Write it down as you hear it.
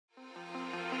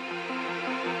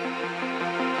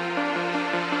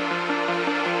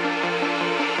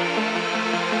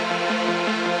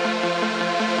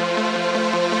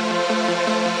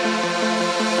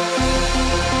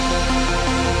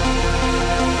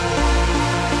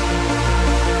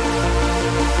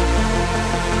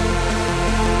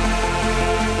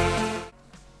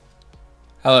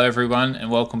Hello everyone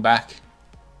and welcome back.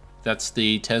 That's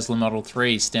the Tesla Model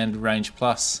 3 Standard Range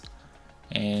Plus,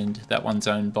 and that one's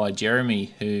owned by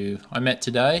Jeremy, who I met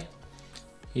today.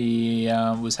 He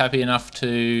was happy enough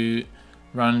to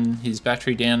run his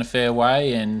battery down a fair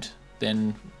way, and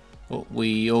then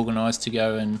we organised to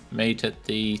go and meet at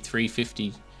the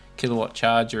 350 kilowatt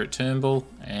charger at Toombul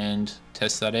and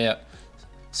test that out.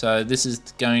 So this is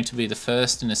going to be the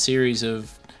first in a series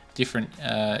of different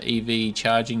EV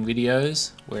charging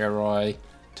videos where I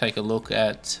take a look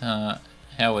at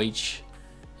how each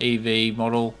EV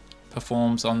model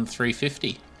performs on the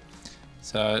 350.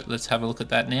 So let's have a look at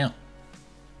that now.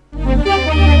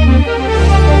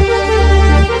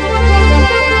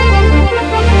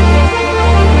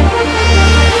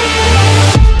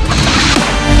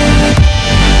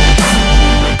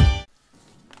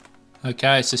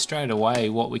 Okay, so straight away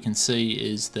what we can see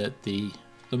is that the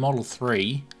Model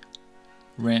 3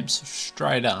 ramps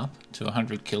straight up to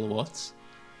 100 kilowatts.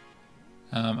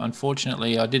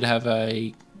 Unfortunately, I did have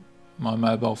my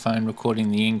mobile phone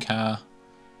recording the in-car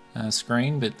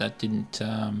screen, but that didn't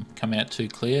come out too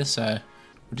clear, so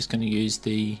we're just going to use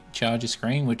the charger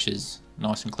screen, which is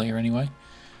nice and clear anyway.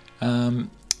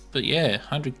 But yeah,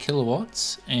 100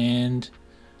 kilowatts, and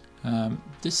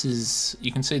this is,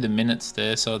 you can see the minutes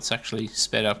there, so it's actually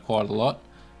sped up quite a lot,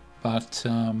 but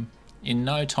in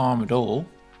no time at all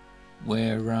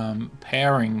we're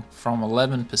powering from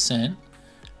 11%,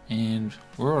 and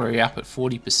we're already up at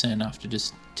 40% after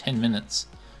just 10 minutes,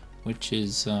 which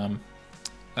is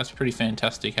that's pretty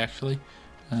fantastic actually,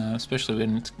 especially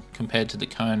when it's compared to the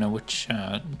Kona, which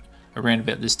around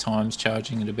about this time is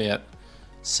charging at about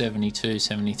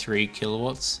 73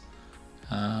 kilowatts.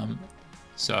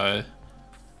 So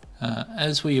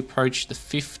as we approach the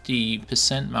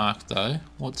 50% mark though,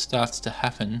 what starts to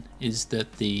happen is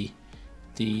that the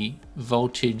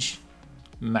voltage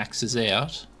maxes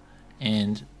out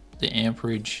and the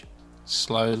amperage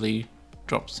slowly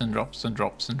drops and drops and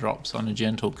drops and drops on a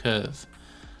gentle curve.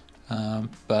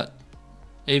 But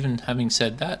even having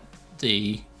said that,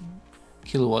 the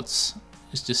kilowatts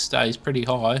just stays pretty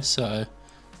high, so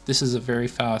this is a very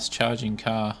fast charging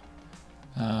car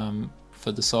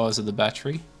for the size of the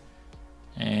battery.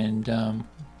 And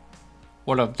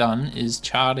what I've done is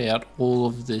chart out all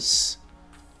of this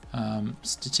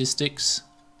statistics,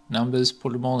 numbers,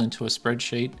 put them all into a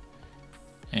spreadsheet,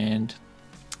 and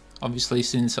obviously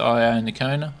since I own the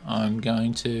Kona, I'm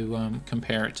going to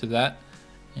compare it to that,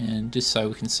 and just so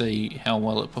we can see how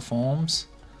well it performs.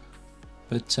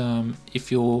 But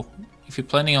if you're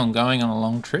planning on going on a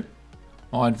long trip,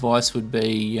 my advice would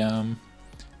be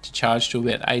to charge to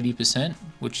about 80%,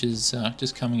 which is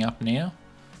just coming up now.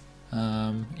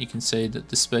 You can see that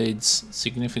the speed's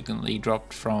significantly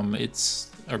dropped from its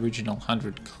original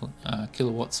 100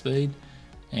 kilowatt speed,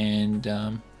 and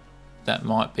that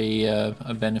might be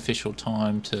a beneficial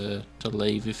time to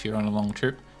leave if you're on a long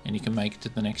trip and you can make it to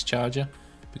the next charger,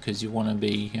 because you want to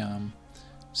be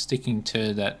sticking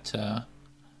to that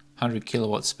 100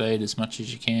 kilowatt speed as much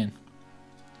as you can.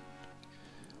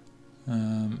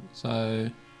 So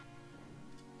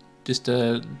just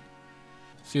a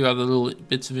few other little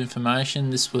bits of information.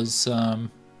 This was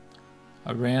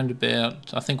around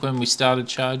about, I think when we started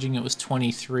charging it was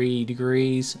 23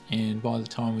 degrees, and by the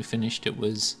time we finished it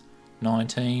was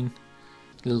 19.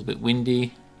 A little bit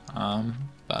windy,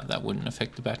 but that wouldn't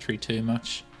affect the battery too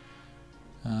much.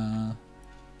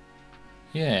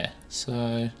 Yeah,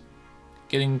 so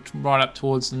getting right up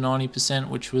towards the 90%,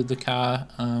 which with the car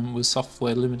was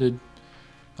software limited.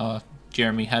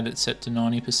 Jeremy had it set to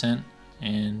 90%,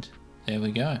 and there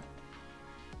we go.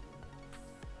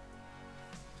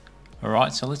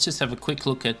 Alright, so let's just have a quick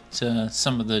look at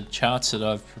some of the charts that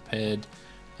I've prepared.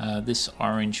 This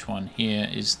orange one here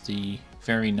is the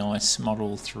very nice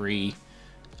Model 3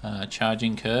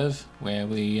 charging curve, where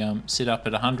we sit up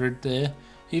at 100 there.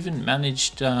 Even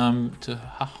managed to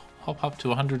hop up to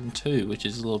 102, which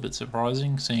is a little bit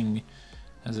surprising, seeing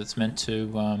as it's meant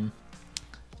to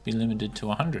be limited to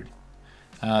 100.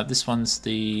 This one's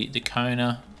the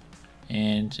Kona,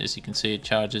 and as you can see it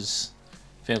charges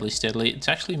fairly steadily. It's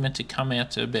actually meant to come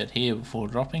out to about here before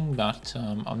dropping, but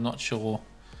I'm not sure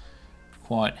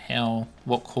quite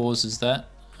what causes that,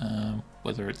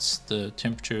 whether it's the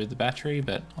temperature of the battery,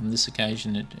 but on this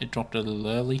occasion it dropped a little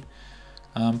early.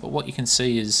 But what you can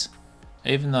see is,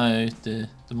 even though the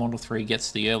Model 3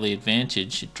 gets the early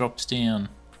advantage, it drops down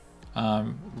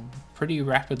pretty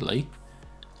rapidly,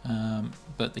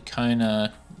 but the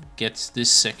Kona gets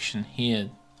this section here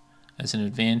as an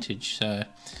advantage. So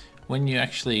when you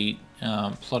actually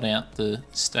plot out the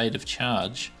state of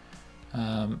charge,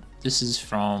 this is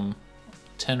from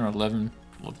 10 or 11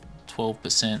 or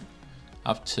 12%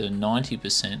 up to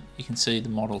 90%, you can see the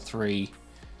Model 3,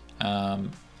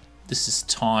 this is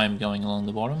time going along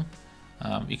the bottom.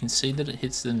 You can see that it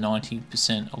hits the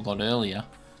 90% a lot earlier,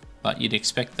 but you'd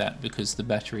expect that because the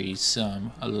battery's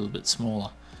a little bit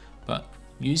smaller. But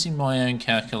using my own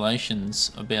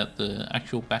calculations about the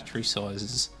actual battery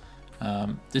sizes,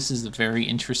 this is a very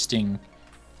interesting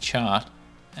chart,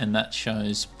 and that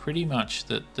shows pretty much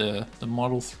that the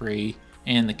Model 3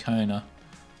 and the Kona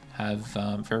have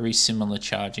very similar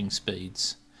charging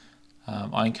speeds.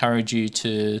 I encourage you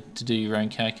to do your own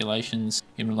calculations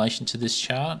in relation to this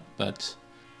chart, but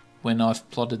when I've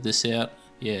plotted this out,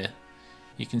 yeah,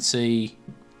 you can see,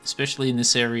 especially in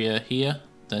this area here,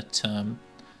 that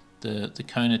the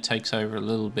Kona takes over a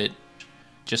little bit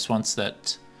just once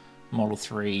that Model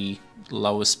 3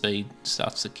 lower speed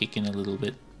starts to kick in a little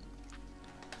bit.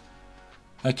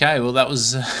 Okay, well that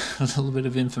was a little bit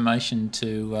of information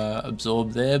to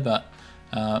absorb there, but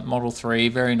Model 3,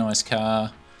 very nice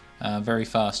car, very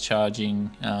fast charging,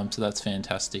 so that's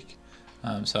fantastic.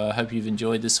 So I hope you've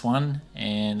enjoyed this one,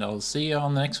 and I'll see you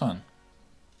on the next one.